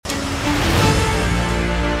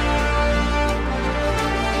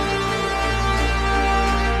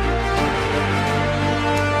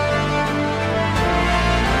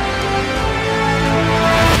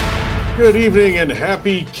Good evening and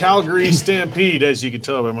happy Calgary Stampede. As you can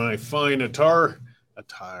tell by my fine attire.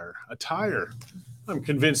 I'm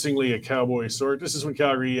convincingly a cowboy sort. This is when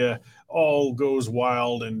Calgary all goes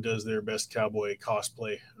wild and does their best cowboy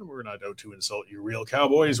cosplay. We're not out to insult you real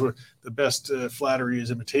cowboys. The best flattery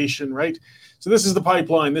is imitation, right? So this is The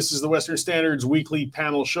Pipeline. This is the Western Standard's weekly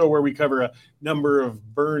panel show where we cover a number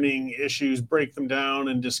of burning issues, break them down,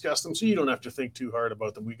 and discuss them so you don't have to think too hard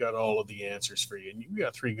about them. We got all of the answers for you. And we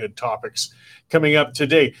got 3 good topics coming up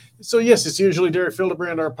today. So yes, it's usually Derek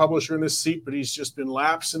Fildebrand, our publisher, in this seat, but he's just been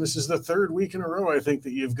lapsed. And this is the 3rd week in a row, I think,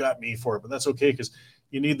 that you've got me for it. But that's okay, because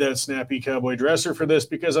you need that snappy cowboy dresser for this,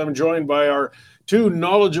 because I'm joined by our 2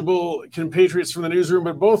 knowledgeable compatriots from the newsroom,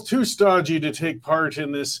 but both too stodgy to take part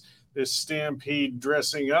in this stampede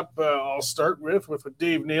dressing up. I'll start with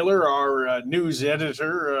Dave Naylor, our news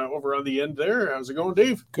editor over on the end there. How's it going,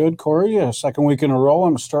 Dave? Good, Corey. 2nd week in a row.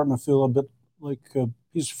 I'm starting to feel a bit like a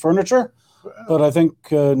piece of furniture, but I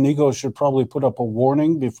think Nico should probably put up a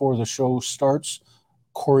warning before the show starts.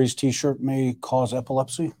 Corey's t-shirt may cause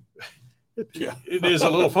epilepsy. It is a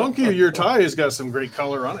little funky. Your tie has got some great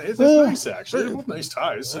color on it. It's nice, actually. They're both nice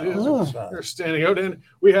ties. They're standing out. And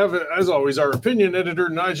we have, as always, our opinion editor,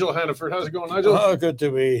 Nigel Hannaford. How's it going, Nigel? Oh, good to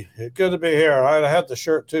be here. I had the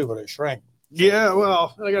shirt too, but it shrank. Yeah,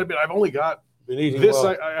 well, I've only got this.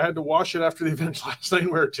 Well. I had to wash it after the event last night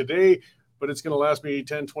and wear it today, but it's going to last me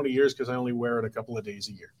 10, 20 years because I only wear it a couple of days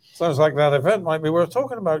a year. Sounds like that event might be worth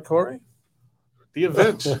talking about, Corey. The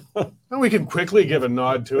event. And we can quickly give a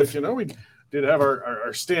nod to it. We did have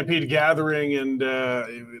our Stampede gathering, and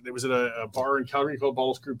it was at a bar in Calgary called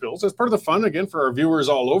Bottle Screw Bills. That's part of the fun, again, for our viewers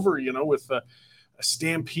all over, with a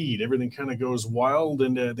stampede. Everything kind of goes wild,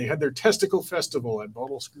 and they had their testicle festival at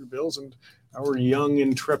Bottle Screw Bills, and our young,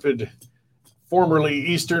 intrepid, formerly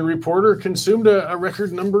Eastern reporter consumed a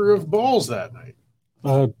record number of balls that night.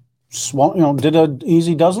 Did an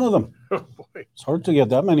easy dozen of them. Oh, boy. It's hard to get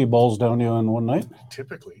that many balls down you in one night.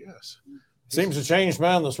 Typically, yes. Seems a changed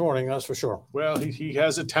man this morning, that's for sure. Well, he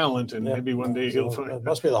has a talent, and maybe one day he'll find it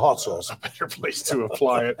must be the hot sauce. A better place to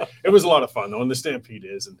apply it. It was a lot of fun, though, and the Stampede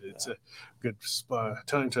is, and it's a good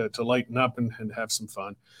time to lighten up and have some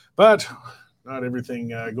fun. But not everything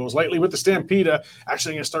goes lightly with the Stampede.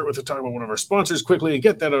 Actually, I'm going to start with a talk about one of our sponsors quickly and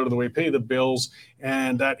get that out of the way, pay the bills,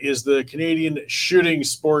 and that is the Canadian Shooting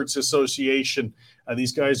Sports Association.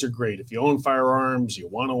 These guys are great. If you own firearms, you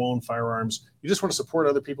want to own firearms, you just want to support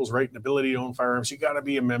other people's right and ability to own firearms, you got to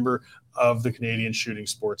be a member of the Canadian Shooting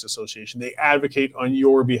Sports Association. They advocate on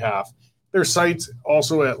your behalf. Their site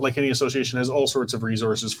also, like any association, has all sorts of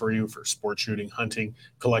resources for you for sport shooting, hunting,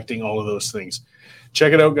 collecting, all of those things.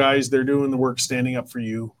 Check it out, guys. They're doing the work standing up for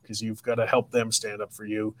you because you've got to help them stand up for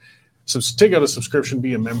you. So take out a subscription,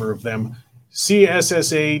 be a member of them.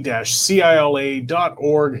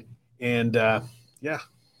 CSSA-CILA.org. And yeah,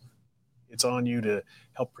 it's on you to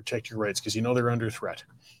help protect your rights because they're under threat.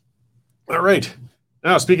 All right.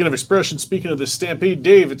 Now, speaking of expression, speaking of the Stampede,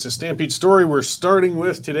 Dave, it's a Stampede story we're starting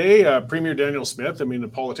with today. Premier Danielle Smith,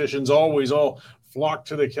 the politicians always all flock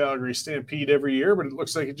to the Calgary Stampede every year, but it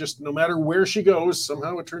looks like it just, no matter where she goes,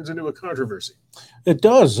 somehow it turns into a controversy. It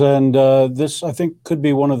does, and this, I think, could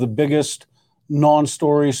be one of the biggest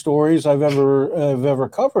non-story stories I've ever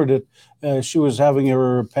covered. It. She was having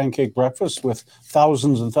her pancake breakfast with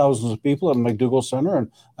thousands and thousands of people at McDougall Centre, and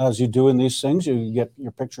as you do in these things, you get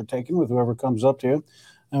your picture taken with whoever comes up to you.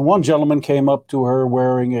 And one gentleman came up to her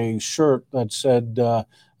wearing a shirt that said,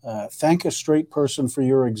 "Thank a straight person for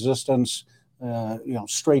your existence,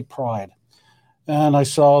 straight pride." And I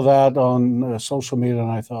saw that on social media,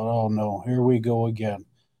 and I thought, oh no, here we go again.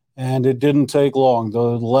 And it didn't take long. The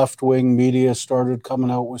left-wing media started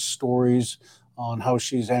coming out with stories on how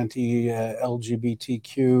she's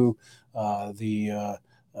anti-LGBTQ. The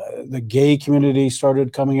gay community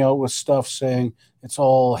started coming out with stuff saying it's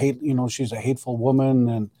all hate. She's a hateful woman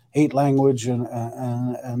and hate language and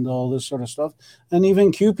all this sort of stuff. And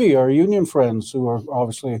even CUPE, our union friends, who are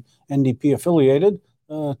obviously NDP affiliated,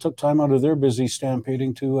 took time out of their busy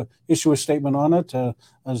stampeding to issue a statement on it,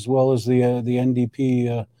 as well as the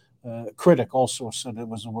NDP. Critic also said it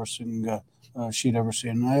was the worst thing she'd ever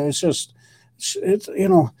seen.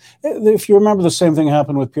 If you remember, the same thing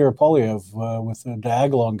happened with Pierre Poilievre with the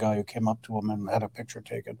Diagolon guy who came up to him and had a picture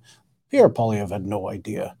taken. Pierre Poilievre had no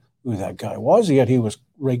idea who that guy was, yet he was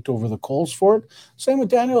raked over the coals for it. Same with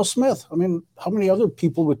Danielle Smith. How many other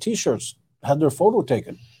people with T-shirts had their photo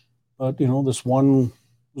taken? But, this one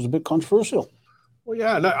was a bit controversial. Well,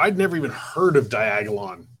 yeah, I'd never even heard of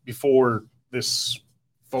Diagolon before this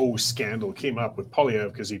faux scandal came up with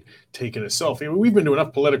Polyev because he'd taken a selfie. I mean, we've been to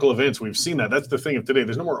enough political events. We've seen that. That's the thing of today.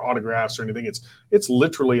 There's no more autographs or anything. It's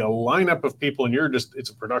literally a lineup of people, and it's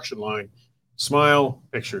a production line. Smile,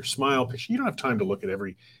 picture, smile, picture. You don't have time to look at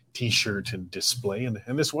every T-shirt and display. And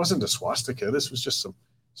this wasn't a swastika. This was just some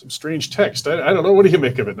strange text. I don't know. What do you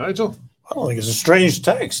make of it, Nigel? I don't think it's a strange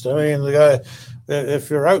text. I mean, the guy, if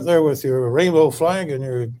you're out there with your rainbow flag and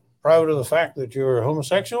you're proud of the fact that you're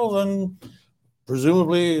homosexual, then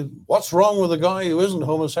presumably what's wrong with a guy who isn't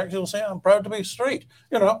homosexual saying, I'm proud to be straight?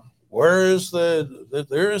 You know, there is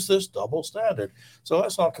this double standard. So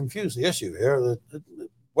let's not confuse the issue here. That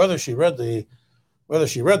whether she read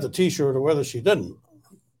the T-shirt or whether she didn't,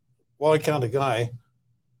 why can't a guy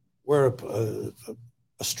wear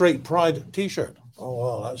a straight pride T-shirt?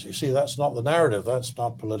 Oh, well, you see, that's not the narrative. That's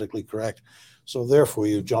not politically correct. So therefore,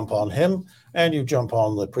 you jump on him and you jump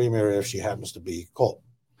on the premier if she happens to be caught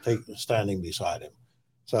standing beside him.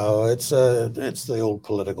 So it's the old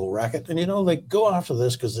political racket. And, you know, they go after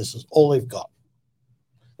this because this is all they've got.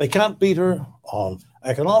 They can't beat her on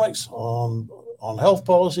economics, on health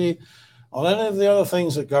policy, on any of the other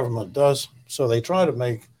things that government does. So they try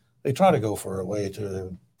to go for a way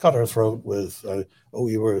to cut her throat with,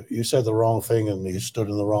 you said the wrong thing and you stood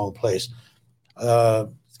in the wrong place.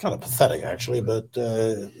 It's kind of pathetic, actually, but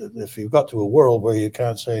if you've got to a world where you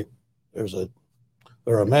can't say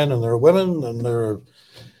there are men and there are women and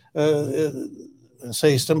and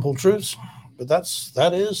say simple truths, but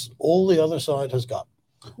that is all the other side has got.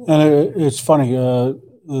 And it's funny,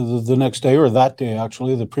 the next day, or that day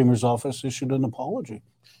actually, the Premier's office issued an apology.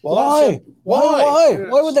 Well, why?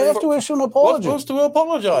 Why would they have to issue an apology? What's to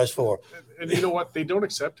apologize for? And you know what? They don't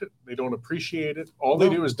accept it. They don't appreciate it. All they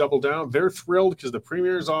do is double down. They're thrilled because the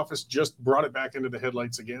Premier's office just brought it back into the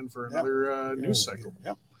headlights again for another news cycle.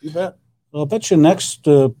 Yeah, you bet. I'll bet you next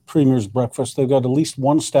Premier's breakfast, they've got at least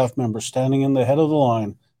one staff member standing in the head of the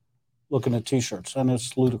line looking at T-shirts, and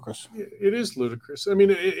it's ludicrous. It is ludicrous. I mean,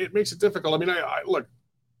 it makes it difficult. I mean, look,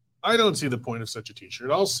 I don't see the point of such a T-shirt.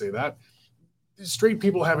 I'll say that. Straight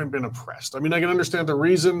people haven't been oppressed. I mean, I can understand the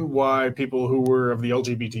reason why people who were of the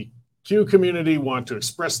LGBTQ community want to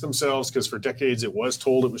express themselves, because for decades it was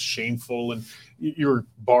told it was shameful and your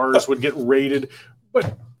bars would get raided.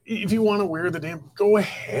 But if you want to wear the damn, go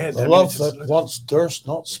ahead. The love that once durst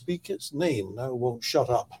not speak its name now won't shut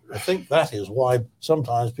up. I think that is why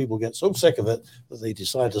sometimes people get so sick of it that they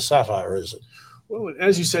decide to satirize it. Well,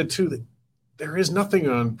 as you said, too, that there is nothing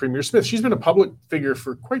on Premier Smith. She's been a public figure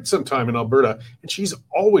for quite some time in Alberta, and she's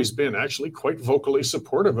always been actually quite vocally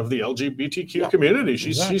supportive of the LGBTQ community.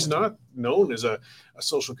 She's not known as a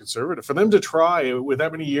social conservative. For them to try, with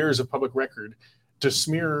that many years of public record, to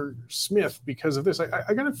smear Smith because of this,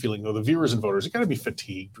 I got a feeling, though, the viewers and voters are going to be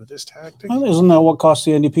fatigued with this tactic. Well, isn't that what cost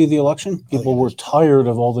the NDP the election? People were tired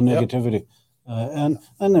of all the negativity. And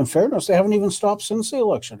in fairness, they haven't even stopped since the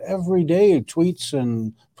election. Every day, tweets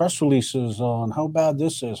and press releases on how bad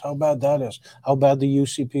this is, how bad that is, how bad the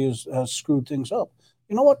UCP has screwed things up.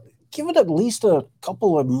 You know what? Give it at least a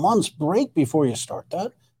couple of months break before you start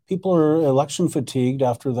that. People are election fatigued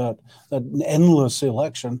after that endless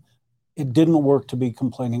election. It didn't work to be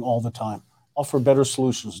complaining all the time. Offer better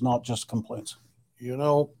solutions, not just complaints. You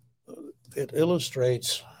know, it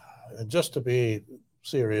illustrates, just to be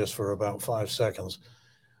serious for about 5 seconds,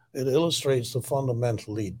 it illustrates the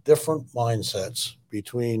fundamentally different mindsets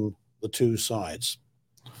between the two sides.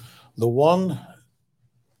 The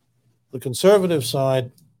conservative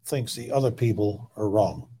side thinks the other people are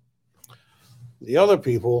wrong. The other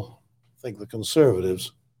people think the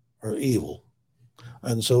conservatives are evil.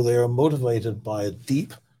 And so they are motivated by a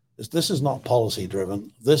deep, this is not policy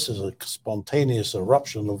driven, this is a spontaneous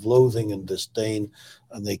eruption of loathing and disdain,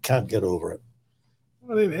 and they can't get over it.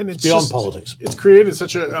 And it's beyond politics. It's created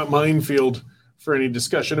such a minefield for any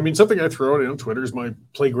discussion. I mean, something I throw out on Twitter is my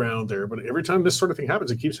playground there, but every time this sort of thing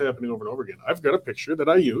happens, it keeps happening over and over again. I've got a picture that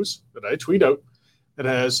I use, that I tweet out, that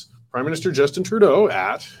has Prime Minister Justin Trudeau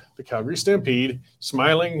at the Calgary Stampede,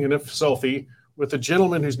 smiling in a selfie with a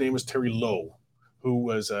gentleman whose name was Terry Lowe, who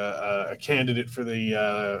was a candidate for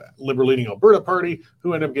the Liberal-leaning Alberta Party,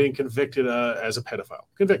 who ended up getting convicted as a pedophile.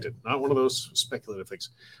 Convicted, not one of those speculative things.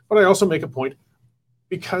 But I also make a point,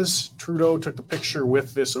 because Trudeau took the picture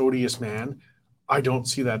with this odious man, I don't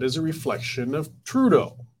see that as a reflection of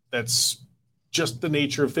Trudeau. That's just the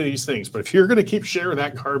nature of these things. But if you're going to keep sharing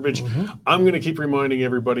that garbage, I'm going to keep reminding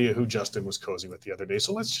everybody who Justin was cozy with the other day.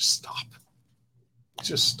 So let's just stop.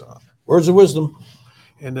 Just stop. Words of wisdom.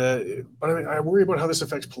 And but I mean, I worry about how this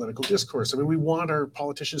affects political discourse. I mean, we want our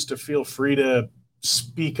politicians to feel free to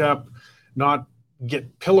speak up, not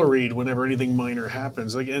get pilloried whenever anything minor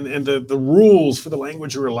happens. Like, and the rules for the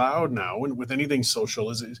language are allowed now, and with anything social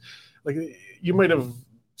is like, you might have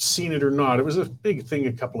seen it or not. It was a big thing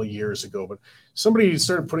a couple of years ago, but somebody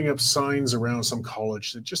started putting up signs around some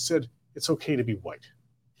college that just said it's okay to be white.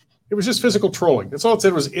 It was just physical trolling. That's all it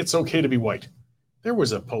said, was it's okay to be white. There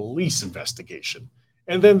was a police investigation.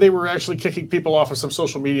 And then they were actually kicking people off of some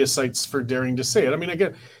social media sites for daring to say it. I mean,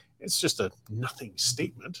 again, it's just a nothing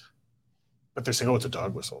statement. But they're saying, oh, it's a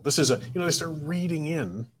dog whistle. This is they start reading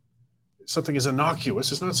in something as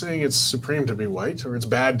innocuous. It's not saying it's supreme to be white or it's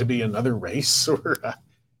bad to be another race, or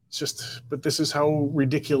it's just, but this is how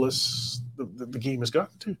ridiculous the game has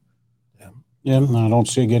gotten to. Yeah, I don't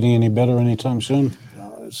see it getting any better anytime soon.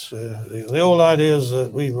 It's the old idea is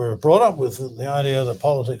that we were brought up with the idea that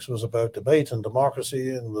politics was about debate and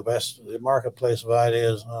democracy and the marketplace of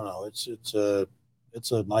ideas. No,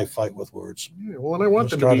 it's a knife fight with words. Yeah, well, and I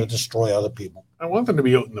want them to destroy other people. I want them to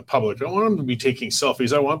be out in the public. I don't want them to be taking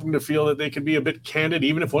selfies. I want them to feel that they can be a bit candid,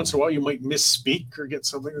 even if once in a while you might misspeak or get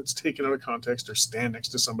something that's taken out of context, or stand next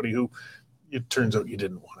to somebody who it turns out you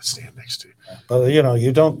didn't want to stand next to. But you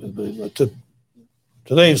don't. To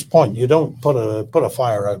today's point, you don't put a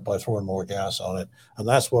fire out by throwing more gas on it, and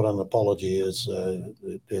that's what an apology is.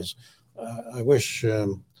 I wish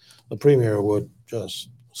the Premier would just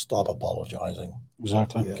stop apologizing.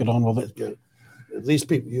 Exactly. Yeah. Get on with it. These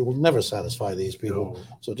people, you will never satisfy these people.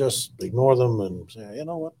 No. So just ignore them and say, you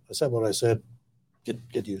know what? I said what I said.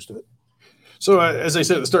 Get used to it. So as I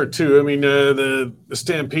said at the start too, I mean, the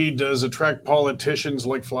stampede does attract politicians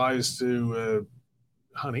like flies to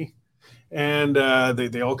honey. And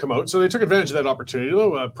they all come out. So they took advantage of that opportunity,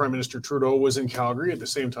 though. Prime Minister Trudeau was in Calgary at the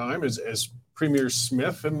same time as Premier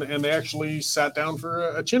Smith, and they actually sat down for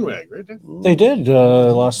a chinwag, right? They did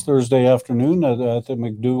last Thursday afternoon at the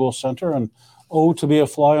McDougall Centre, and to be a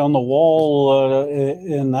fly on the wall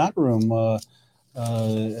in that room.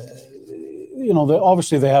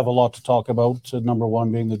 Obviously they have a lot to talk about. Number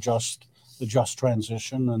one being the just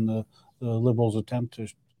transition and the Liberals' attempt to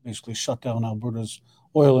basically shut down Alberta's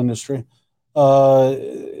oil industry.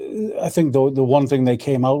 I think the one thing they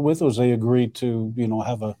came out with was they agreed to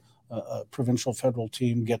have a provincial federal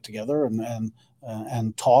team get together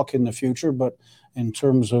and talk in the future. But in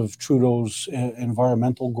terms of Trudeau's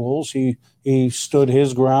environmental goals, he stood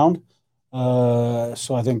his ground.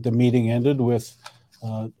 So I think the meeting ended with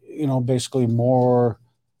basically more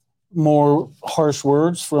harsh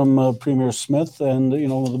words from Premier Smith, and the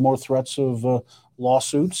more threats of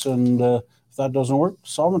lawsuits, and if that doesn't work,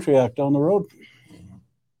 Sovereignty Act down the road.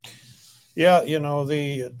 Yeah,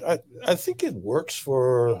 I think it works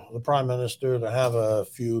for the Prime Minister to have a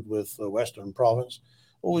feud with the Western Province.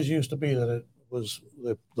 Always used to be that it was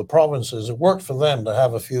the provinces. It worked for them to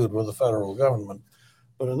have a feud with the federal government.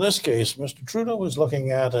 But in this case, Mr. Trudeau was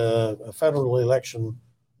looking at a federal election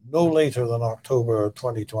no later than October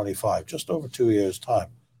 2025, just over 2 years' time.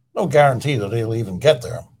 No guarantee that he'll even get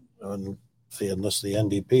there, unless the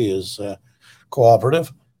NDP is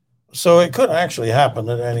cooperative. So it could actually happen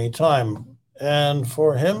at any time. And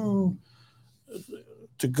for him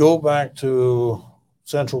to go back to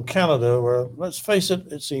central Canada, where, let's face it,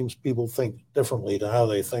 it seems people think differently to how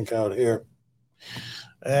they think out here,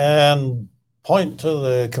 and point to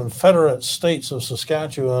the Confederate states of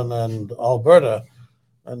Saskatchewan and Alberta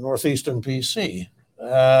and northeastern BC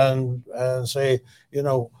and say,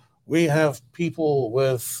 we have people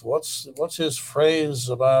with what's his phrase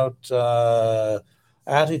about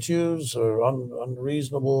attitudes or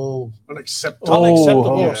unreasonable,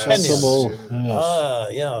 unacceptable acceptable.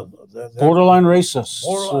 Yes. Borderline racist,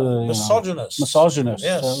 misogynist.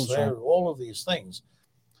 Yes, they're all of these things,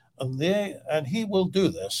 and he will do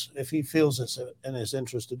this if he feels it's in his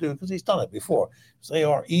interest to do, because he's done it before. They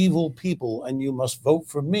are evil people, and you must vote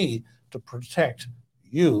for me to protect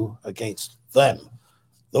you against them.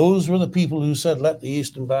 Those were the people who said, let the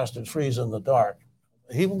Eastern bastards freeze in the dark.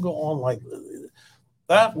 He will go on like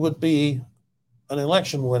that. Would be an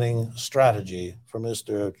election-winning strategy for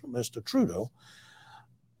Mr. Trudeau.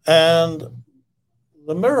 And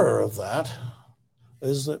the mirror of that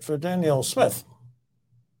is that for Danielle Smith,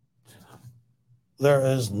 there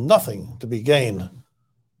is nothing to be gained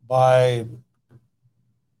by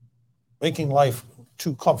making life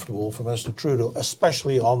too comfortable for Mr. Trudeau,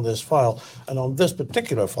 especially on this file. And on this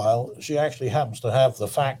particular file, she actually happens to have the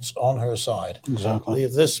facts on her side. Exactly.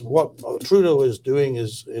 What Trudeau is doing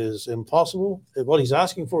is impossible. What he's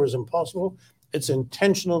asking for is impossible. It's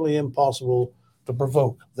intentionally impossible to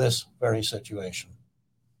provoke this very situation.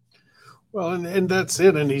 Well, and that's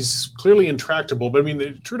it. And he's clearly intractable. But I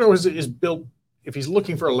mean, Trudeau is built if he's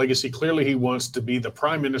looking for a legacy, clearly he wants to be the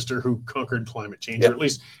prime minister who conquered climate change, or at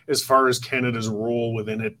least as far as Canada's role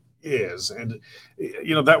within it is. And,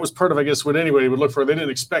 that was part of, I guess, what anybody would look for. They didn't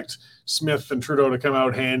expect Smith and Trudeau to come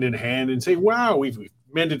out hand in hand and say, wow, we've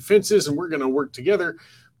mended fences and we're going to work together.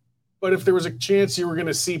 But if there was a chance you were going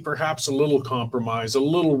to see perhaps a little compromise, a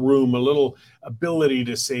little room, a little ability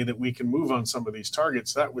to say that we can move on some of these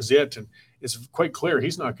targets, that was it. And it's quite clear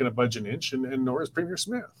he's not going to budge an inch, and nor is Premier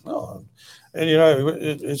Smith. No. And,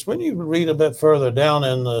 it's when you read a bit further down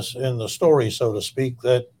in the story, so to speak,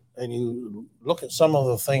 and you look at some of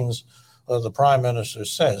the things the Prime Minister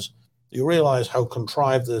says, you realize how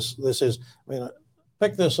contrived this is. I mean,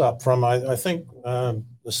 pick this up from, I think, the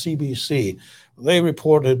CBC. They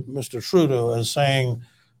reported Mr. Trudeau as saying,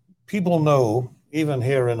 people know, even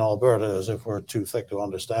here in Alberta, as if we're too thick to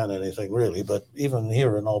understand anything really, but even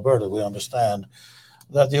here in Alberta, we understand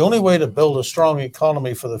that the only way to build a strong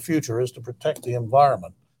economy for the future is to protect the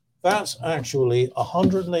environment. That's actually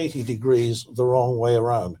 180 degrees the wrong way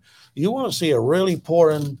around. You want to see a really poor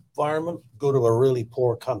environment, go to a really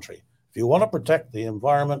poor country. If you want to protect the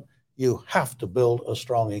environment, you have to build a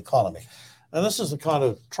strong economy. And this is the kind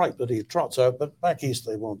of tripe that he trots out, but back east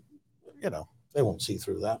they won't see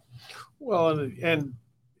through that. Well, and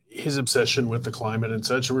his obsession with the climate and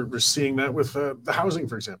such, we're seeing that with the housing,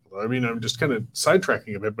 for example. I mean, I'm just kind of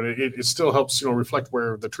sidetracking a bit, but it still helps, reflect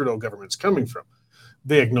where the Trudeau government's coming from.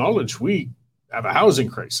 They acknowledge we have a housing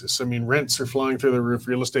crisis. I mean, rents are flying through the roof,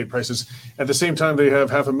 real estate prices. At the same time, they have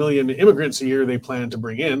 500,000 immigrants a year they plan to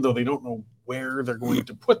bring in, though they don't know where they're going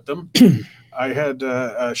to put them. I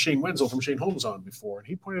had Shane Wenzel from Shane Homes on before, and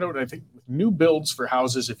he pointed out, I think, with new builds for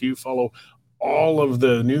houses, if you follow all of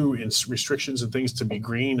the new restrictions and things to be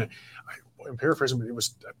green, I'm paraphrasing, but it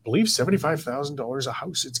was, I believe, $75,000 a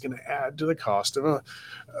house it's going to add to the cost of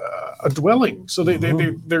a dwelling. So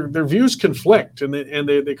their views conflict, and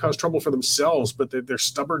they cause trouble for themselves, but their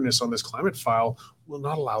stubbornness on this climate file will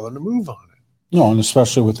not allow them to move on it. No, and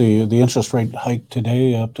especially with the interest rate hike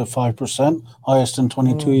today up to 5%, highest in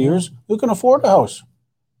 22 years. Who can afford a house?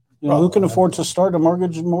 Who can afford to start a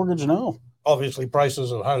mortgage now? Obviously,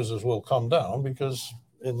 prices of houses will come down because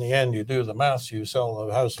in the end, you do the maths, you sell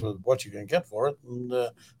the house for what you can get for it. And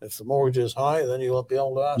if the mortgage is high, then you won't be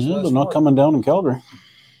able to ask less. They're not coming down in Calgary.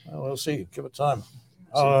 Well, we'll see. Give it time.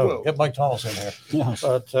 Get Mike Thomas in here. Yes.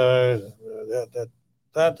 But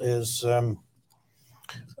that is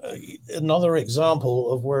another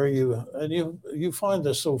example of where you find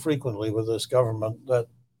this so frequently with this government that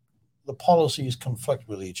the policies conflict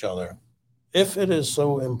with each other. If it is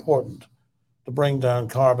so important to bring down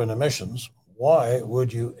carbon emissions, why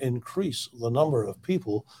would you increase the number of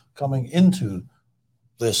people coming into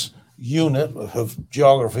this unit of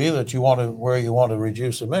geography that where you want to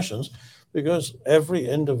reduce emissions? Because every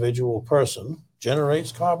individual person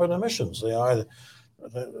generates carbon emissions.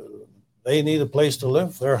 They need a place to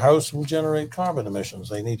live. Their house will generate carbon emissions.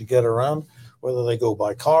 They need to get around, whether they go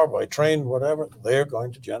by car, by train, whatever, they're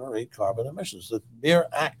going to generate carbon emissions. The mere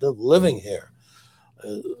act of living here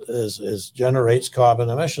generates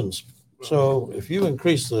carbon emissions. So if you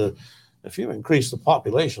increase the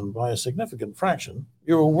population by a significant fraction,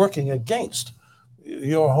 you're working against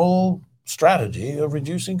your whole strategy of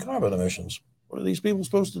reducing carbon emissions. What are these people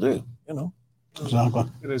supposed to do? Exactly.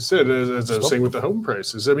 And I said, as I was saying with the home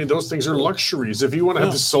prices, I mean, those things are luxuries. If you want to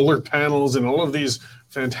have the solar panels and all of these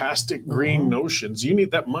fantastic green notions,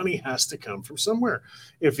 that money has to come from somewhere.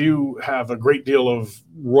 If you have a great deal of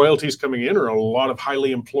royalties coming in or a lot of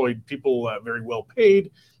highly employed people very well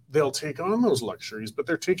paid, they'll take on those luxuries, but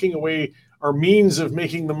they're taking away our means of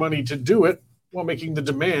making the money to do it while making the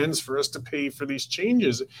demands for us to pay for these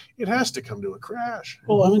changes. It has to come to a crash.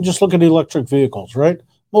 Well, I mean, just look at electric vehicles, right?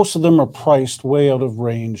 Most of them are priced way out of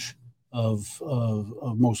range of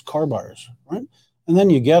most car buyers, right? And then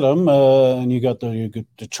you get them, and you get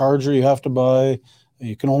the charger you have to buy.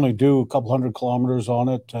 You can only do a couple hundred kilometers on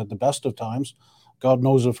it at the best of times. God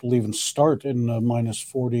knows if it'll even start in minus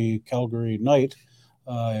 40 Calgary night.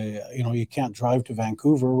 You can't drive to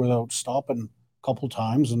Vancouver without stopping a couple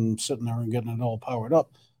times and sitting there and getting it all powered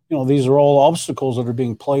up. These are all obstacles that are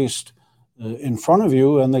being placed in front of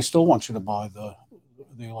you, and they still want you to buy the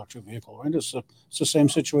electric vehicle, right? It's the same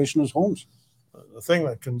situation as homes. The thing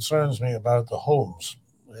that concerns me about the homes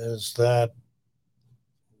is that,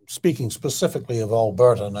 speaking specifically of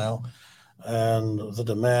Alberta now, and the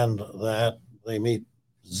demand that they meet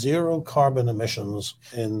zero carbon emissions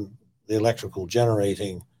in the electrical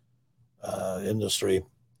generating industry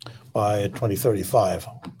by 2035.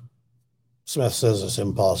 Smith says it's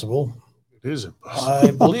impossible. It is impossible.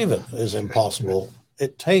 I believe it is impossible.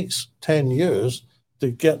 It takes 10 years to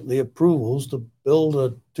get the approvals to build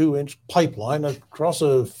a 2-inch pipeline across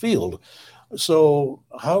a field. So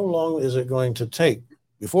how long is it going to take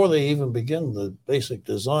before they even begin the basic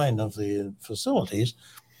design of the facilities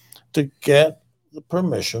to get the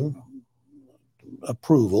permission,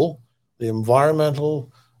 approval, the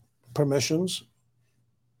environmental permissions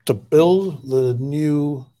to build the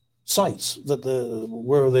new sites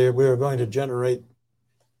where we're going to generate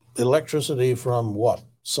electricity from what?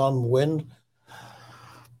 Sun, wind,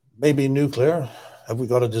 maybe nuclear. Have we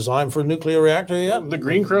got a design for a nuclear reactor yet? The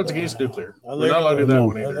green crowd's against nuclear. We're not allowed to do that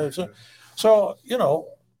one either. So,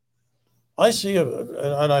 I see,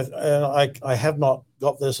 I have not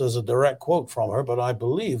got this as a direct quote from her, but I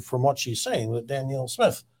believe from what she's saying that Danielle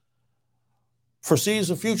Smith foresees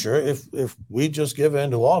a future if we just give in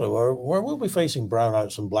to Ottawa, where we'll be facing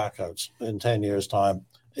brownouts and blackouts in 10 years' time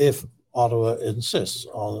if Ottawa insists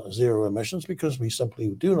on zero emissions, because we simply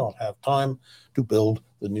do not have time to build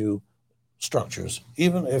the new structures.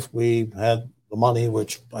 Even if we had the money,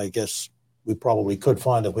 which I guess we probably could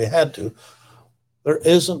find if we had to, there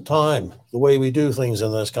isn't time, the way we do things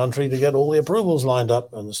in this country, to get all the approvals lined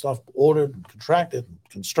up and the stuff ordered, contracted,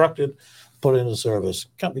 constructed, put into service.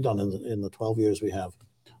 Can't be done in the 12 years we have.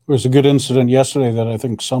 There was a good incident yesterday that I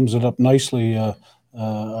think sums it up nicely.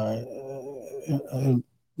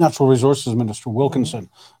 Natural Resources Minister Wilkinson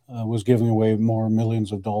was giving away more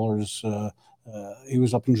millions of dollars. He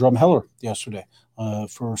was up in Drumheller yesterday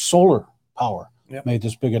for solar power. Yep. Made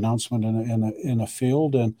this big announcement in a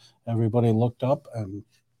field, and everybody looked up, and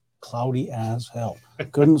cloudy as hell.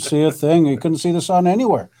 Couldn't see a thing. You couldn't see the sun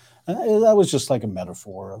anywhere. And that was just like a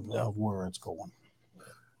metaphor of where it's going.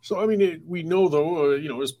 So, I mean, we know, though,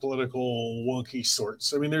 as political wonky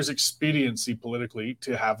sorts, I mean, there's expediency politically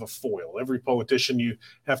to have a foil. Every politician, you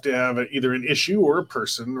have to have either an issue or a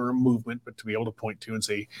person or a movement, but to be able to point to and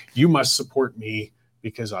say, you must support me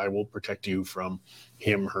because I will protect you from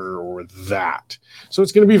him, her, or that. So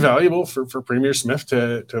it's going to be valuable for Premier Smith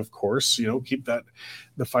to of course, keep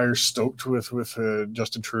the fire stoked with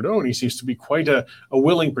Justin Trudeau, and he seems to be quite a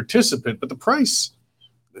willing participant. But the price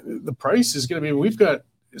is going to be, we've got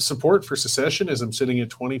support for secessionism sitting at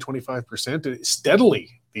 20-25%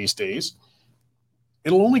 steadily these days.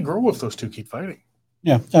 It'll only grow if those two keep fighting.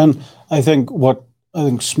 Yeah, and I think what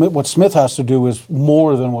Smith has to do is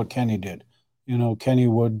more than what Kenny did. Kenny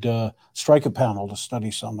would strike a panel to study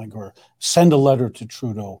something or send a letter to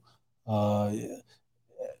Trudeau.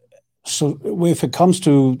 So if it comes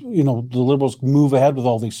to, the Liberals move ahead with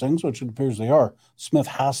all these things, which it appears they are, Smith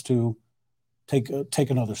has to take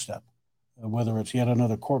another step, whether it's yet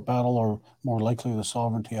another court battle or more likely the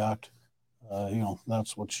Sovereignty Act.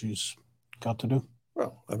 That's what she's got to do.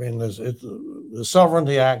 Well, I mean, the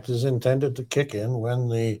Sovereignty Act is intended to kick in when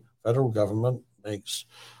the federal government makes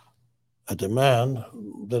a demand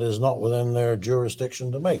that is not within their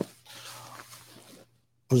jurisdiction to make.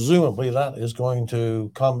 Presumably that is going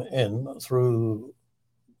to come in through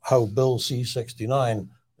how Bill C-69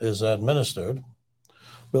 is administered.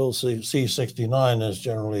 Bill C-69 is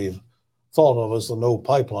generally thought of as the No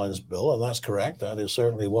Pipelines Bill, and that's correct. That is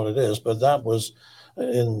certainly what it is, but that was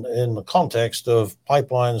in the context of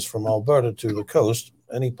pipelines from Alberta to the coast,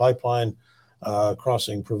 any pipeline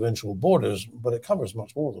crossing provincial borders, but it covers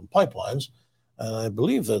much more than pipelines. And I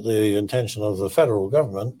believe that the intention of the federal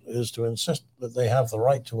government is to insist that they have the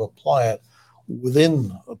right to apply it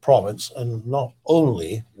within a province and not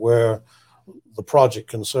only where the project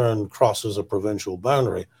concerned crosses a provincial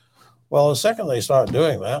boundary. Well, the second they start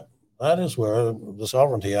doing that, that is where the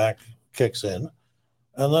Sovereignty Act kicks in,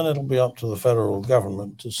 and then it'll be up to the federal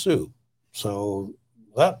government to sue. So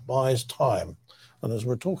that buys time. And as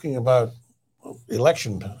we're talking about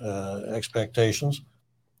election expectations,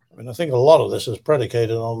 I mean, I think a lot of this is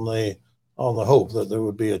predicated on the hope that there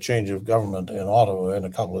would be a change of government in Ottawa in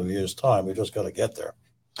a couple of years' time. We just got to get there.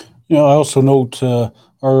 I also note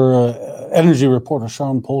our energy reporter,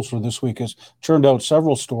 Sean Polster, this week has churned out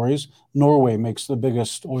several stories. Norway makes the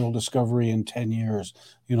biggest oil discovery in 10 years.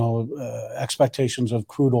 Expectations of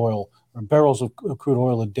crude oil, or barrels of crude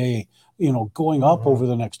oil a day, going up over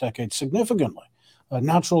the next decade significantly.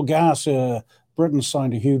 Natural gas, Britain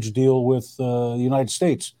signed a huge deal with the United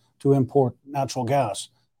States to import natural gas.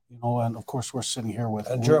 And of course we're sitting here with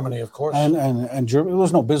Germany, of course, and Germany. There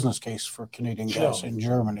was no business case for Canadian gas in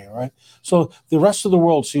Germany, right? So the rest of the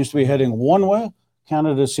world seems to be heading one way.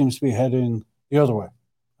 Canada seems to be heading the other way,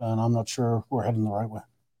 and I'm not sure we're heading the right way.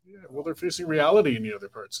 Yeah, well, they're facing reality in the other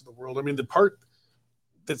parts of the world. I mean, the part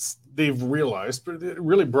that's they've realized, but it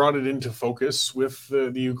really brought it into focus with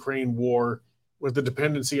the Ukraine war, with the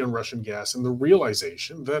dependency on Russian gas, and the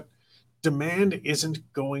realization that demand isn't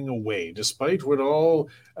going away, despite what all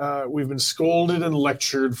we've been scolded and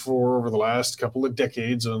lectured for over the last couple of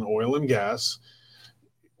decades on oil and gas.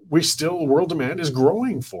 World demand is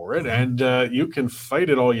growing for it, and you can fight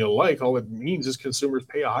it all you like. All it means is consumers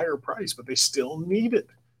pay a higher price, but they still need it.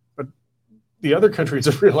 But the other countries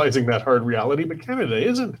are realizing that hard reality, but Canada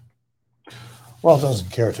isn't. Well, it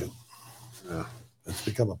doesn't care to. Yeah. It's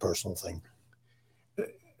become a personal thing.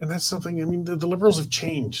 And that's something, I mean, the Liberals have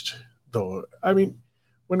changed, though. I mean,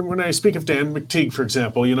 when I speak of Dan McTeague, for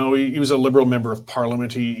example, you know, he was a Liberal member of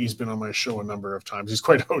Parliament. He's been on my show a number of times. He's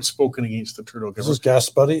quite outspoken against the Trudeau government. Is this gas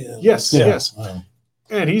buddy? Yes, Yeah. yes.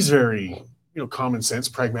 And he's very, common sense,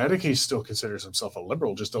 pragmatic. He still considers himself a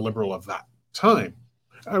Liberal, just a Liberal of that time.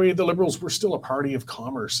 I mean, the Liberals were still a party of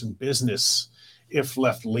commerce and business, if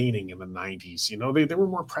left-leaning in the 90s. You know, they were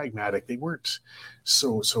more pragmatic. They weren't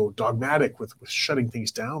so dogmatic with shutting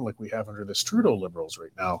things down like we have under this Trudeau Liberals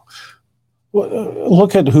right now. Well,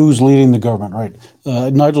 look at who's leading the government, right?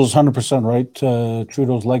 Nigel's 100% right.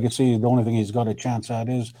 Trudeau's legacy, the only thing he's got a chance at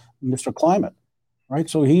is Mr. Climate, right?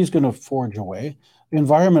 So he's going to forge away. The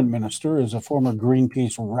environment minister is a former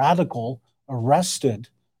Greenpeace radical arrested,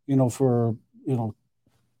 for,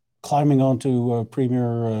 climbing onto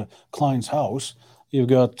Premier Klein's house. You've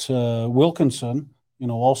got Wilkinson,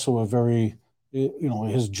 also a very,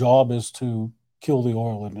 his job is to kill the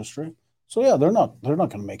oil industry. So yeah, they're not going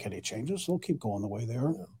to make any changes. They'll keep going the way they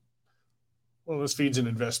are. Well, this feeds an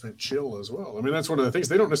investment chill as well. I mean, that's one of the things.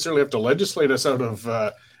 They don't necessarily have to legislate us out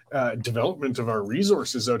of development of our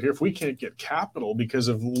resources out here if we can't get capital because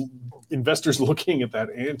of investors looking at that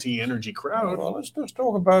anti-energy crowd. Well, let's just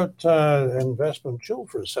talk about investment chill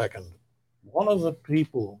for a second. One of the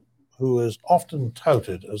people who is often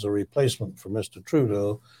touted as a replacement for Mr.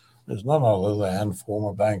 Trudeau is none other than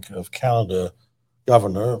former Bank of Canada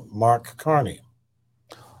Governor Mark Carney.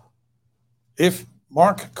 If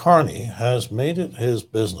Mark Carney has made it his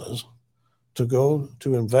business to go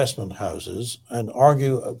to investment houses and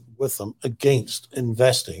argue with them against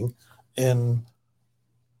investing in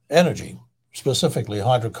energy, specifically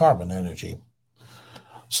hydrocarbon energy.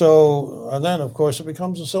 So, and then of course it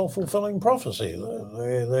becomes a self-fulfilling prophecy.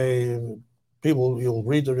 People, you'll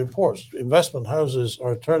read the reports, investment houses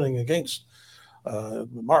are turning against,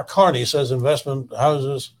 Mark Carney says investment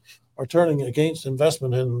houses are turning against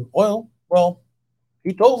investment in oil. Well,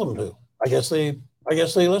 he told them to. I guess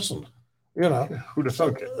they listened. Who'd have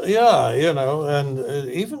thunk it? Yeah, and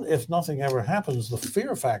even if nothing ever happens, the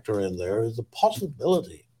fear factor in there is the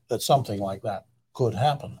possibility that something like that could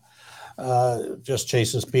happen. Just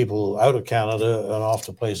chases people out of Canada and off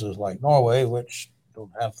to places like Norway, which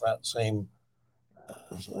don't have that same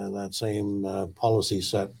policy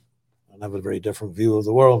set and have a very different view of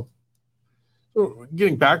the world. So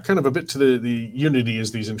getting back kind of a bit to the unity as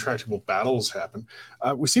these intractable battles happen,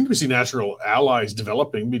 we seem to see natural allies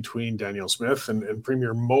developing between Danielle Smith and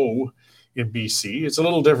Premier Moe in BC. It's a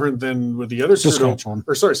little different than with the other Saskatchewan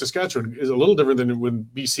is a little different than when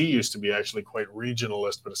BC used to be actually quite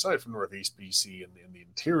regionalist. But aside from Northeast BC and in the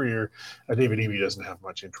interior, David Eby doesn't have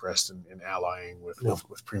much interest in allying with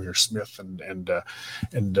Premier Smith and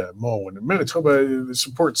Moe. And Manitoba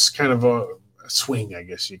supports kind of a swing, I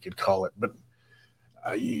guess you could call it, but.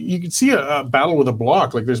 You can see a battle with a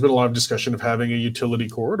block. Like there's been a lot of discussion of having a utility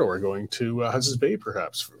corridor going to Hudson's Bay,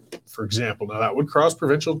 perhaps, for example. Now that would cross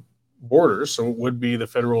provincial borders, so it would be the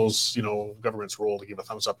federal's, government's role to give a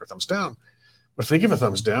thumbs up or thumbs down. But if they give a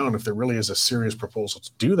thumbs down, if there really is a serious proposal to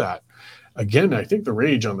do that, again, I think the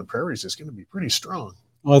rage on the prairies is going to be pretty strong.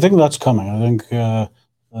 Well, I think that's coming. I think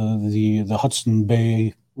the Hudson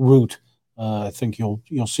Bay route. I think you'll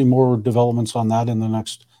see more developments on that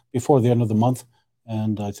before the end of the month.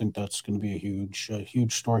 And I think that's going to be a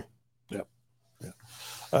huge story. Yeah.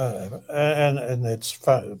 And it's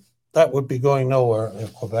that would be going nowhere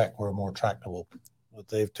if Quebec were more tractable. But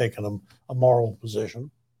they've taken a moral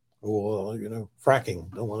position. Well,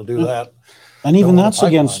 fracking, don't want to do that. And even that's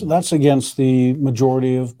against the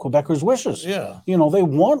majority of Quebecers' wishes. Yeah. They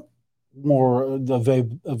want more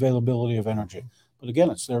the availability of energy. But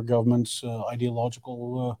again, it's their government's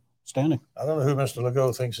ideological standing. I don't know who Mr.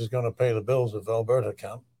 Legault thinks is going to pay the bills if Alberta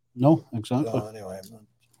can't. No, exactly. Anyway,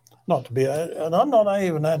 not to be, and I'm not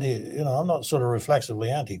even I'm not sort of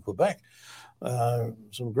reflexively anti-Quebec.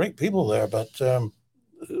 Some great people there, but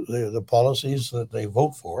the policies that they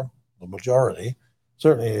vote for, the majority,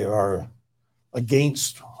 certainly are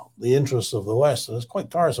against the interests of the West. And it's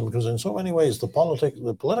quite tiresome because in so many ways, the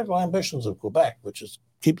political ambitions of Quebec, which is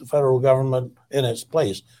keep the federal government in its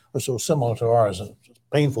place, are so similar to ours. It's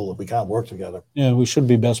painful that we can't work together. Yeah, we should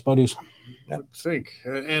be best buddies. I would think.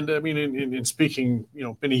 And I mean, in speaking,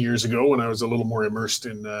 many years ago when I was a little more immersed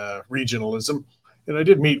in regionalism, and I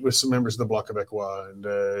did meet with some members of the Bloc Québécois,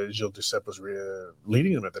 and Gilles Duceppe was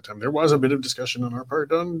leading them at the time. There was a bit of discussion on our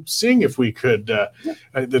part on seeing if we could.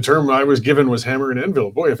 The term I was given was hammer and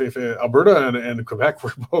anvil. Boy, if Alberta and Quebec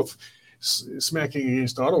were both smacking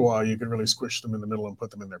against Ottawa, you could really squish them in the middle and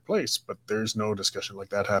put them in their place. But there's no discussion like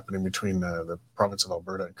that happening between the province of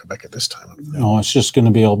Alberta and Quebec at this time. No, it's just going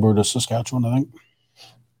to be Alberta, Saskatchewan, I think,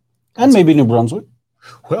 and maybe New Brunswick.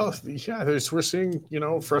 Well, yeah, we're seeing,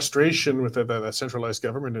 frustration with that centralized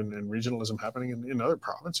government and regionalism happening in other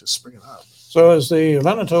provinces springing up. So is the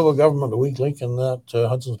Manitoba government a weak link in that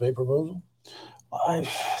Hudson's Bay proposal?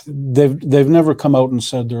 They've never come out and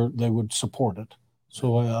said they would support it.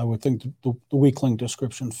 So I would think the weak link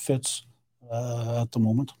description fits at the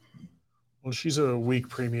moment. Well, she's a weak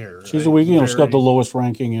premier. She's a weak, she's got the lowest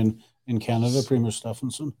ranking in Canada, Premier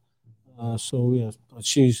Stephenson. So yeah,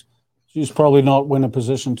 she's probably not in a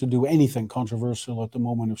position to do anything controversial at the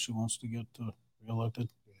moment if she wants to get reelected.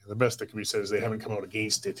 The best that can be said is they haven't come out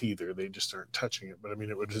against it either. They just aren't touching it. But I mean,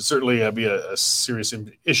 it would certainly be a serious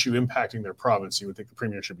issue impacting their province. You would think the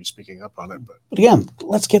premier should be speaking up on it. But again,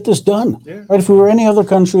 let's get this done. Yeah. Right? If we were any other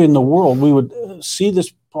country in the world, we would see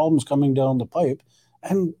this problems coming down the pipe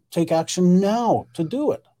and take action now to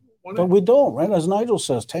do it. But we don't, right? As Nigel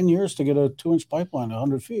says, 10 years to get a 2-inch pipeline,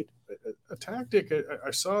 100 feet. A tactic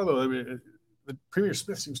I saw, though, I mean, the Premier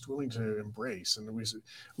Smith seems willing to embrace. And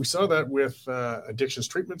we saw that with addictions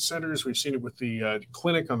treatment centers. We've seen it with the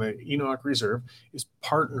clinic on the Enoch Reserve, is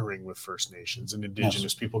partnering with First Nations and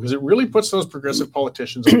Indigenous people, because it really puts those progressive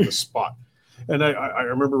politicians on the spot. And I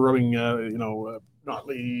remember rubbing,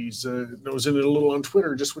 Notley's nose in it a little on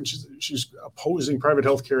Twitter just when she's opposing private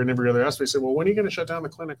healthcare and every other aspect. They said, well, when are you going to shut down the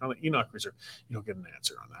clinic on the Enoch Reserve? You don't get an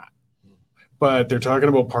answer on that. But they're talking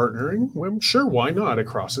about partnering. Well, sure, why not? It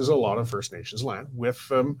crosses a lot of First Nations land with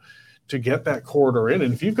them to get that corridor in.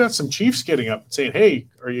 And if you've got some chiefs getting up and saying, hey,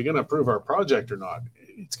 are you going to approve our project or not?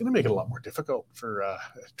 It's going to make it a lot more difficult for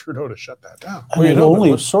Trudeau to shut that down. I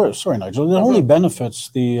mean, sorry, Nigel. It only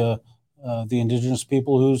benefits the Indigenous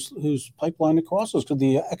people whose pipeline it crosses, because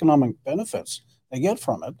the economic benefits they get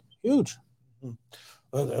from it, huge.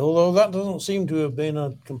 Although that doesn't seem to have been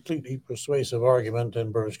a completely persuasive argument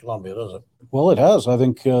in British Columbia, does it? Well, it has. I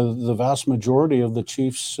think the vast majority of the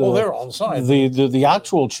chiefs... they're on side. The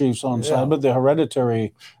actual chiefs on side, but the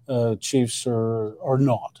hereditary chiefs are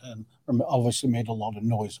not, and obviously made a lot of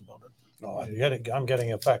noise about it. No, I'm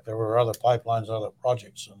getting a fact. There were other pipelines, other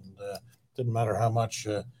projects, and didn't matter how much...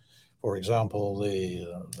 for example,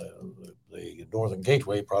 the Northern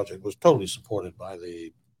Gateway project was totally supported by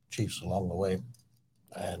the chiefs along the way,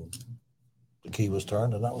 and the key was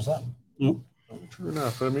turned, and that was that. Yep. True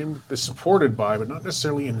enough. I mean, they're supported by, but not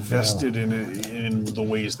necessarily invested in the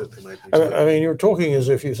ways that they might be. I mean, you're talking as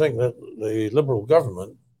if you think that the Liberal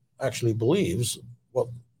government actually believes what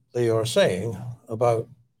they are saying about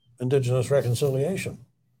Indigenous reconciliation.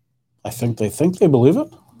 I think they believe it.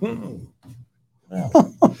 Yeah.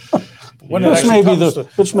 Which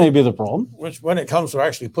may be the problem. Which, when it comes to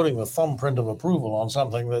actually putting the thumbprint of approval on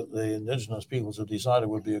something that the Indigenous peoples have decided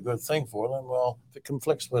would be a good thing for them, well, if it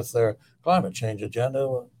conflicts with their climate change agenda,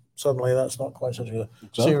 well, suddenly that's not quite such a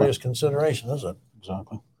serious consideration, is it?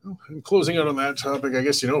 Exactly. And closing out on that topic, I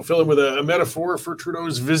guess, filling with a metaphor for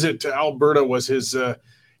Trudeau's visit to Alberta was his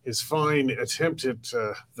fine attempt at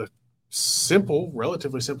the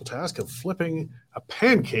relatively simple task of flipping a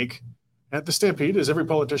pancake at the Stampede, as every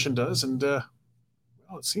politician does, and it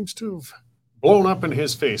seems to have blown up in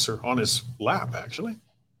his face, or on his lap, actually.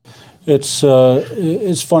 It's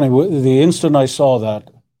funny. The instant I saw that,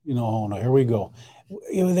 oh no, here we go.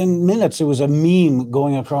 Within minutes, it was a meme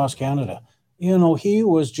going across Canada. He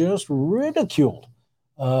was just ridiculed.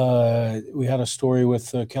 We had a story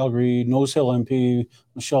with Calgary Nose Hill MP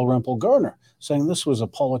Michelle Rempel-Garner saying this was a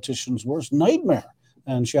politician's worst nightmare.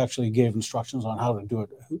 And she actually gave instructions on how to do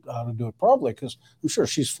it properly, because I'm sure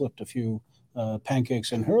she's flipped a few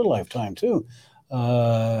pancakes in her lifetime too.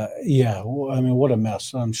 I mean, what a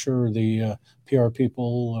mess. I'm sure the PR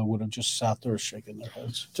people would have just sat there shaking their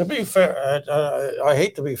heads. To be fair, I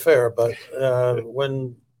hate to be fair, but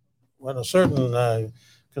when a certain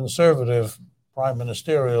conservative prime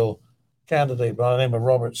ministerial candidate by the name of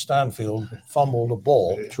Robert Stanfield fumbled a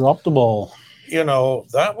ball, dropped the ball.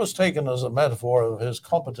 That was taken as a metaphor of his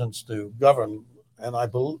competence to govern. And I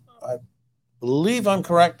believe I'm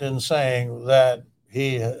correct in saying that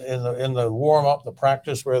he, in the warm up, the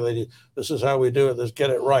practice where this is how we do it, let's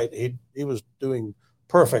get it right. He was doing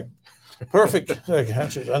perfect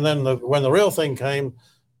catches. And then when the real thing came,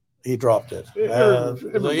 he dropped it.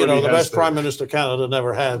 Everybody You know, the has best their- prime minister Canada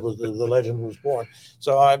never had was the legend was born.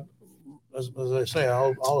 So as I say,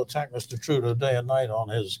 I'll attack Mr. Trudeau day and night on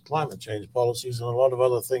his climate change policies and a lot of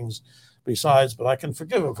other things besides, but I can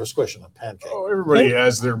forgive him for squishing a pancake. Oh, everybody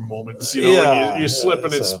has their moments, you know. Yeah, you slip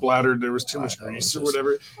and so- it's splattered. There was too much grease or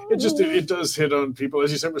whatever. It does hit on people,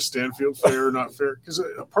 as you said with Stanfield, fair or not fair. Because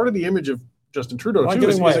a part of the image of Justin Trudeau Am I too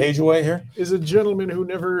giving my age away here? is a gentleman who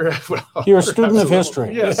never. Well, You're a student perhaps of little.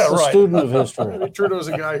 history. Yes, A right. student of I history. mean, Trudeau's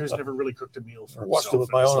a guy who's never really cooked a meal for Watched himself. it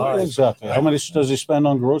with my own eyes. Exactly. How much does he spend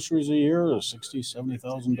on groceries a year? $60,000,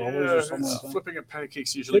 $70,000 or something like that? Flipping a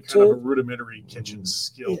pancake's usually It's kind of a rudimentary kitchen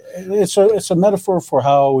skill. It's a metaphor for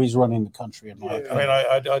how he's running the country, in my opinion.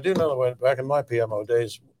 I mean, I do know that back in my PMO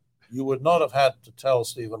days, you would not have had to tell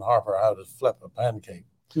Stephen Harper how to flip a pancake.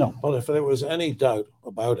 No. But if there was any doubt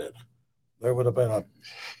about it, there would have been a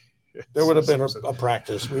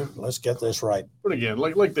practice. Let's get this right. But again,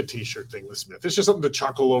 like the T-shirt thing with Smith, it's just something to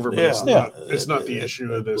chuckle over. But Yeah. it's not the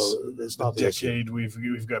issue of this It's not the issue. decade.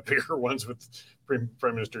 We've got bigger ones with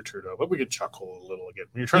Prime Minister Trudeau, but we could chuckle a little again.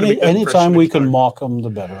 You're trying to make that Anytime we impression can mock him, the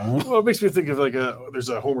better. Right? Well, it makes me think of there's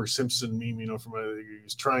a Homer Simpson meme, you know,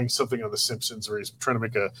 he's trying something on The Simpsons, where he's trying to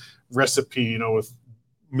make a recipe, you know, with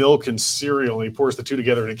milk and cereal, and he pours the two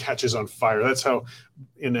together and it catches on fire. That's how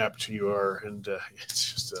inept you are, and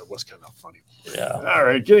it's just was kind of funny. Yeah. All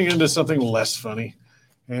right, getting into something less funny,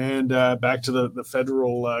 and back to the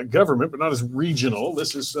federal government, but not as regional.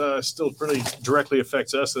 This is still pretty directly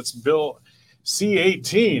affects us. That's Bill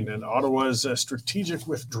C-18 and Ottawa's strategic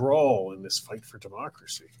withdrawal in this fight for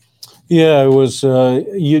democracy. Yeah, it was.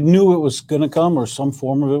 You knew it was going to come, or some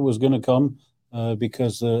form of it was going to come,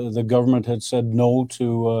 because the government had said no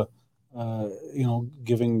to,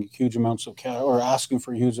 giving huge amounts of cash or asking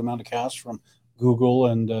for a huge amount of cash from Google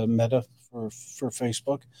and Meta for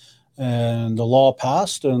Facebook. And the law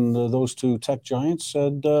passed, and those two tech giants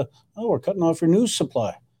said, "Oh, we're cutting off your news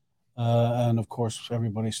supply." And of course,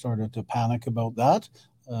 everybody started to panic about that,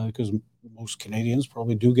 because most Canadians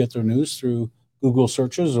probably do get their news through Google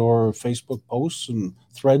searches or Facebook posts and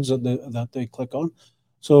threads that they click on.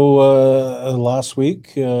 So last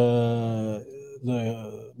week, the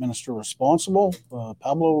minister responsible,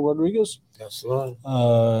 Pablo Rodriguez, That's right.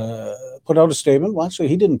 put out a statement. Well, actually,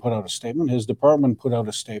 he didn't put out a statement. His department put out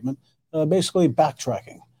a statement, basically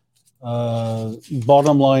backtracking.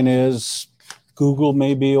 Bottom line is, Google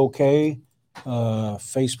may be okay,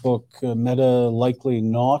 Facebook, Meta likely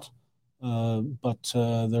not, but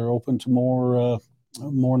they're open to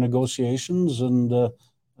more negotiations, and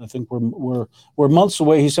I think we're months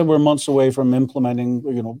away. He said we're months away from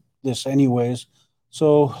implementing, this anyways.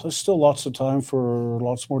 So there's still lots of time for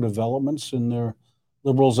lots more developments in their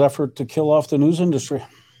Liberals' effort to kill off the news industry.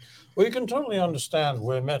 Well, you can totally understand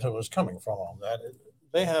where Meta was coming from on that.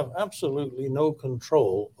 They have absolutely no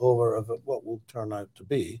control over what will turn out to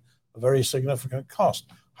be a very significant cost.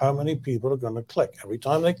 How many people are going to click? Every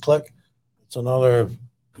time they click, it's another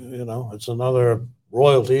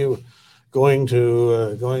royalty going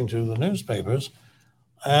to the newspapers.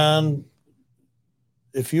 And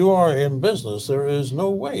if you are in business, there is no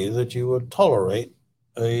way that you would tolerate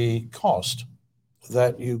a cost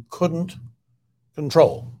that you couldn't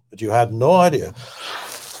control, that you had no idea.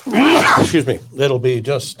 Excuse me. It'll be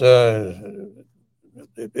just,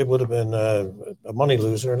 it would have been a money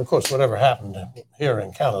loser. And of course, whatever happened here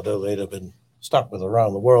in Canada, they'd have been stuck with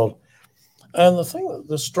around the world. And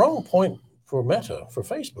the strong point for Meta, for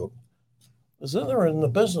Facebook, is that they're in the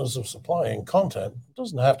business of supplying content. It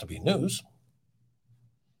doesn't have to be news.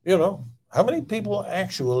 How many people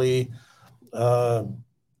actually,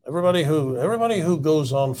 everybody who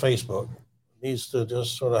goes on Facebook needs to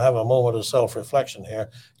just sort of have a moment of self-reflection here.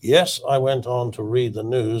 Yes, I went on to read the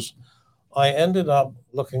news. I ended up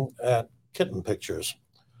looking at kitten pictures.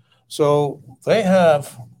 So they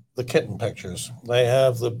have the kitten pictures. They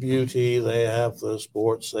have the beauty. They have the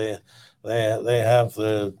sports. They have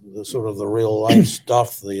the sort of the real life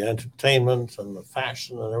stuff, the entertainment and the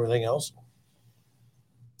fashion and everything else.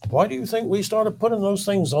 Why do you think we started putting those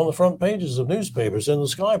things on the front pages of newspapers in the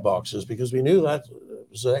skyboxes? Because we knew that it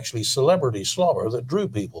was actually celebrity slobber that drew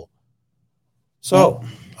people. So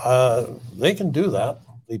they can do that.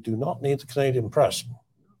 They do not need the Canadian press.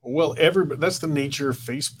 Well, that's the nature of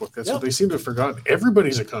Facebook. That's what they seem to have forgotten.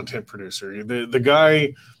 Everybody's a content producer. The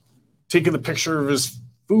guy taking the picture of his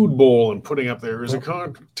food bowl and putting up there is a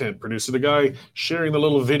content producer. The guy sharing the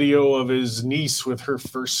little video of his niece with her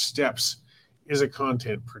first steps is a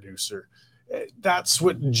content producer. That's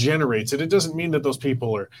what generates it. It doesn't mean that those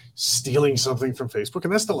people are stealing something from Facebook,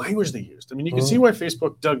 and that's the language they used. I mean, you can see why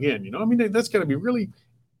Facebook dug in. That's got to be really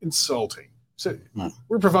insulting. So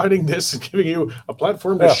we're providing this and giving you a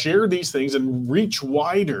platform to share these things and reach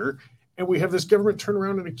wider. And we have this government turn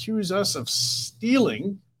around and accuse us of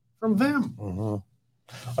stealing from them.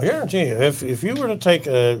 I guarantee you, if you were to take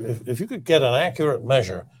if you could get an accurate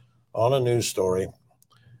measure on a news story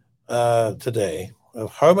today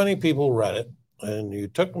of how many people read it, and you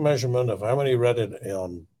took a measurement of how many read it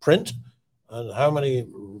on print and how many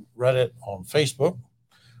read it on Facebook,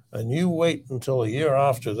 and you wait until a year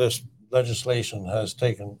after this legislation has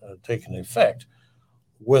taken effect,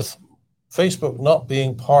 with Facebook not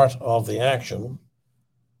being part of the action,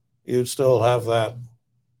 you'd still have that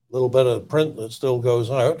little bit of print that still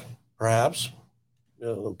goes out, perhaps,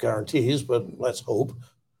 no guarantees, but let's hope,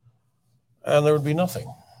 and there would be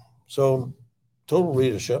nothing. So total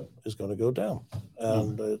readership is going to go down,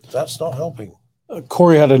 and that's not helping.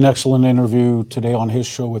 Cory had an excellent interview today on his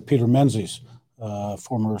show with Peter Menzies,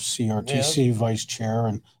 former CRTC vice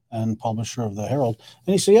chair and publisher of the Herald.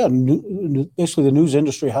 And he said, basically the news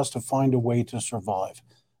industry has to find a way to survive.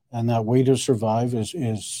 And that way to survive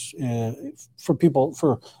is for people,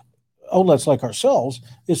 for outlets like ourselves,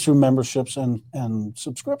 is through memberships and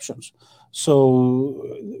subscriptions. So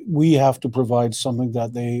we have to provide something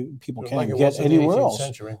that people can't get anywhere else.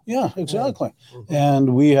 Century. Yeah, exactly. And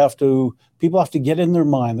people have to get in their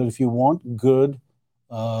mind that if you want good,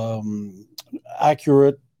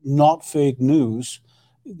 accurate, not fake news,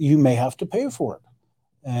 you may have to pay for it.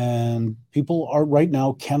 And people right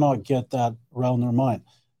now cannot get that around their mind.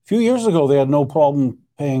 A few years ago, they had no problem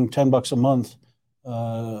paying $10 a month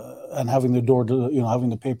and having having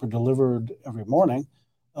the paper delivered every morning.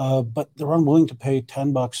 But they're unwilling to pay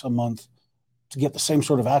 $10 a month to get the same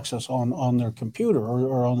sort of access on their computer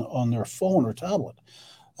or on their phone or tablet.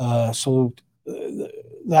 So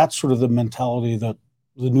that's sort of the mentality that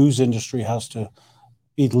the news industry has to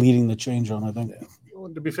be leading the change on, I think.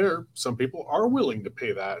 Well, to be fair, some people are willing to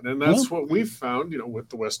pay that. And that's what we've found, with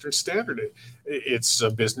the Western Standard. It's a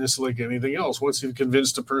business like anything else. Once you've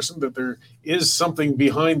convinced a person that there is something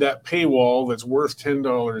behind that paywall that's worth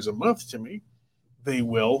 $10 a month to me, they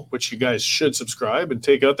will, which you guys should subscribe and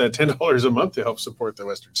take out that $10 a month to help support the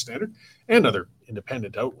Western Standard and other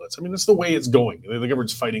independent outlets. I mean, that's the way it's going. The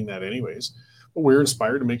government's fighting that anyways. But we're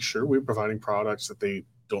inspired to make sure we're providing products that they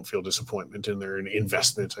don't feel disappointment in their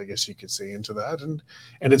investment, I guess you could say, into that. And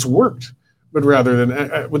it's worked. But rather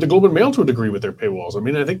than with the Globe and Mail to a degree with their paywalls, I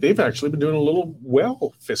mean, I think they've actually been doing a little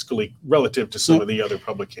well fiscally relative to some of the other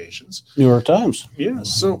publications. New York Times. Yeah.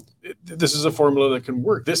 So this is a formula that can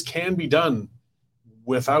work. This can be done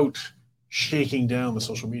without shaking down the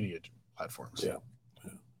social media platforms. Yeah.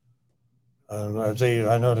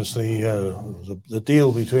 I noticed the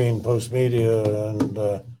deal between Postmedia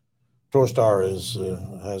and Torstar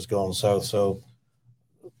has gone south. So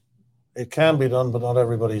it can be done, but not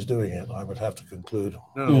everybody's doing it, I would have to conclude.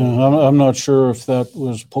 No. Yeah, I'm not sure if that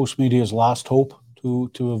was Postmedia's last hope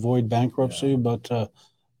to avoid bankruptcy, but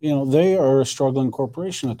they are a struggling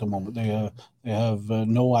corporation at the moment. They have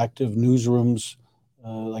no active newsrooms,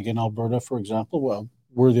 like in Alberta, for example. Well,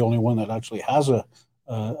 we're the only one that actually has a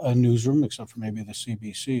newsroom, except for maybe the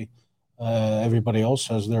CBC. Everybody else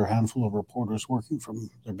has their handful of reporters working from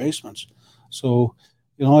their basements. So,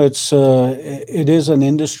 it is an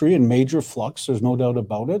industry in major flux. There's no doubt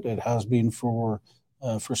about it. It has been for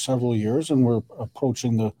several years, and we're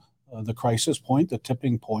approaching the crisis point, the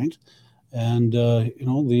tipping point. And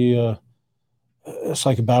it's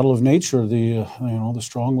like a battle of nature. The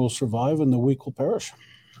strong will survive, and the weak will perish.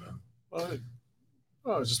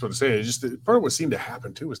 Well, I was just about to say, part of what seemed to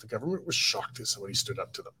happen too was the government was shocked that somebody stood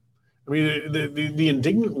up to them. I mean, the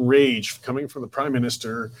indignant rage coming from the Prime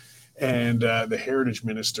Minister and the Heritage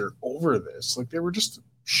Minister over this, like they were just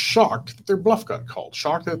shocked that their bluff got called,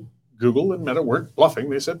 shocked that Google and Meta weren't bluffing.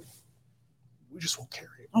 They said, we just won't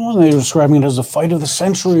carry it. Oh, they were describing it as the fight of the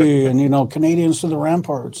century and, Canadians to the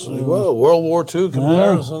ramparts. Well, World War II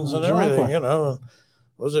comparisons and everything,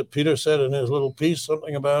 Was it Peter said in his little piece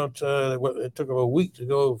something about it took him a week to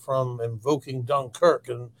go from invoking Dunkirk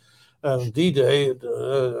and D-Day in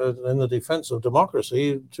the defense of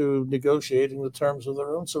democracy to negotiating the terms of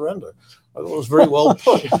their own surrender. It was very well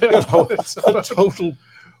put. A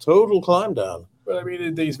total climb down. But I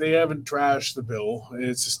mean, they haven't trashed the bill.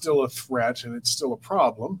 It's still a threat and it's still a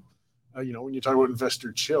problem. When you talk about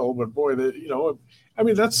investor chill, but boy,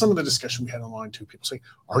 that's some of the discussion we had online too. People say,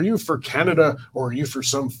 are you for Canada or are you for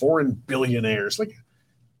some foreign billionaires? Like,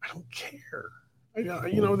 I don't care.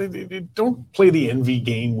 They don't play the envy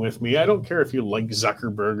game with me. I don't care if you like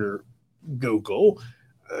Zuckerberg or Google.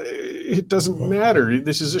 It doesn't matter.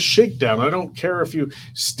 This is a shakedown. I don't care if you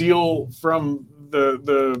steal from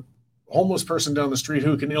the homeless person down the street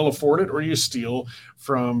who can ill afford it, or you steal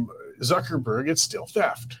from Zuckerberg, it's still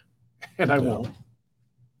theft. And I won't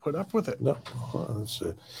put up with it. No,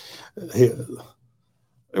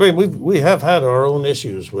 I mean, we have had our own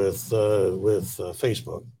issues with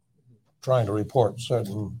Facebook trying to report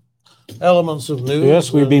certain elements of news.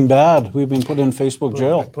 Yes, we've been bad. We've been put in Facebook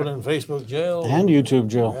jail. Put in Facebook jail. And YouTube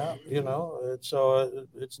jail. Yeah, you know, it's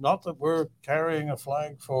not that we're carrying a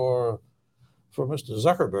flag for Mr.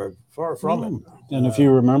 Zuckerberg, far from it. And if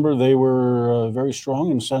you remember, they were very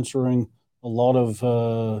strong in censoring a lot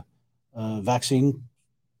of vaccine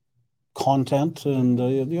content, and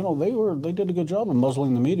you know, they did a good job of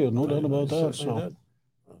muzzling the media, no doubt about that. So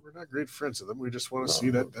we're not great friends of them. We just want to see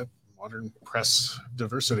that modern press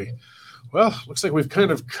diversity. Well, looks like we've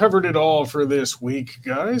kind of covered it all for this week,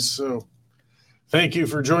 guys. So thank you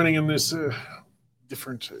for joining in this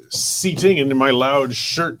different seating and in my loud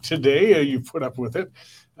shirt today. You put up with it.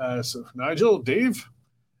 So Nigel, Dave,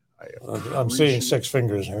 I'm seeing 6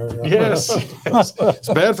 fingers here. Yes. It's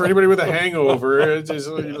bad for anybody with a hangover. It's,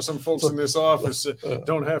 you know, some folks in this office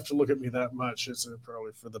don't have to look at me that much. It's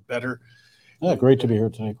probably for the better. Yeah, great to be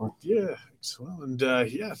here today, Cory. Yeah, well, and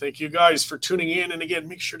thank you guys for tuning in. And again,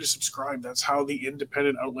 make sure to subscribe. That's how the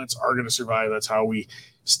independent outlets are going to survive. That's how we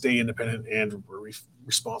stay independent and we're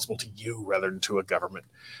responsible to you rather than to a government.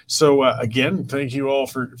 So again, thank you all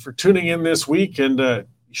for tuning in this week, and be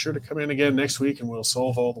sure to come in again next week, and we'll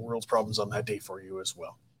solve all the world's problems on that day for you as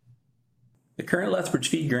well. The current Lethbridge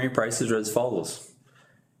feed grain prices are as follows: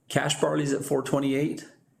 cash barley's at $4.28,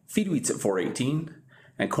 feed wheat's at $4.18.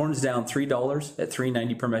 And corn's down $3 at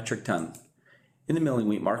 $3.90 per metric ton. In the milling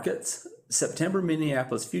wheat markets, September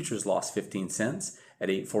Minneapolis futures lost 15 cents at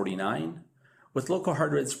 $8.49, with local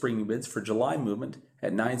hard red spring bids for July movement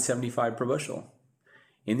at $9.75 per bushel.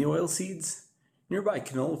 In the oil seeds, nearby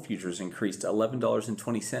canola futures increased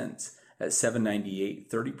 $11.20 at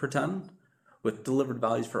 $7.9830 per ton, with delivered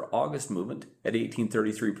values for August movement at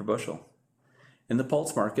 $18.33 per bushel. In the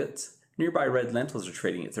pulse markets, nearby red lentils are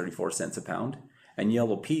trading at 34 cents a pound, and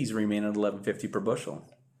yellow peas remain at $11.50 per bushel.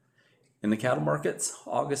 In the cattle markets,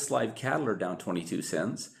 August live cattle are down 22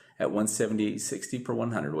 cents at $178.60 per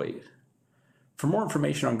 100 weight. For more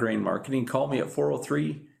information on grain marketing, call me at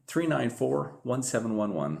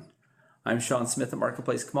 403-394-1711. I'm Sean Smith at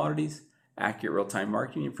Marketplace Commodities, accurate real-time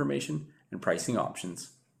marketing information and pricing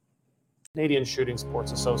options. Canadian Shooting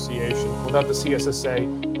Sports Association. Without the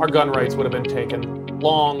CSSA, our gun rights would have been taken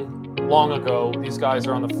long ago. These guys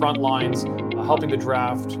are on the front lines helping to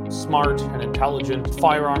draft smart and intelligent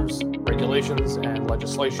firearms regulations and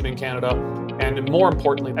legislation in Canada, and more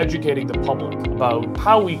importantly, educating the public about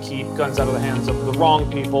how we keep guns out of the hands of the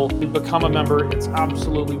wrong people. To become a member, it's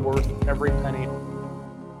absolutely worth every penny.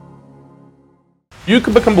 You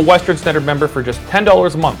can become a Western Standard member for just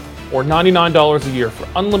 $10 a month or $99 a year for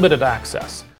unlimited access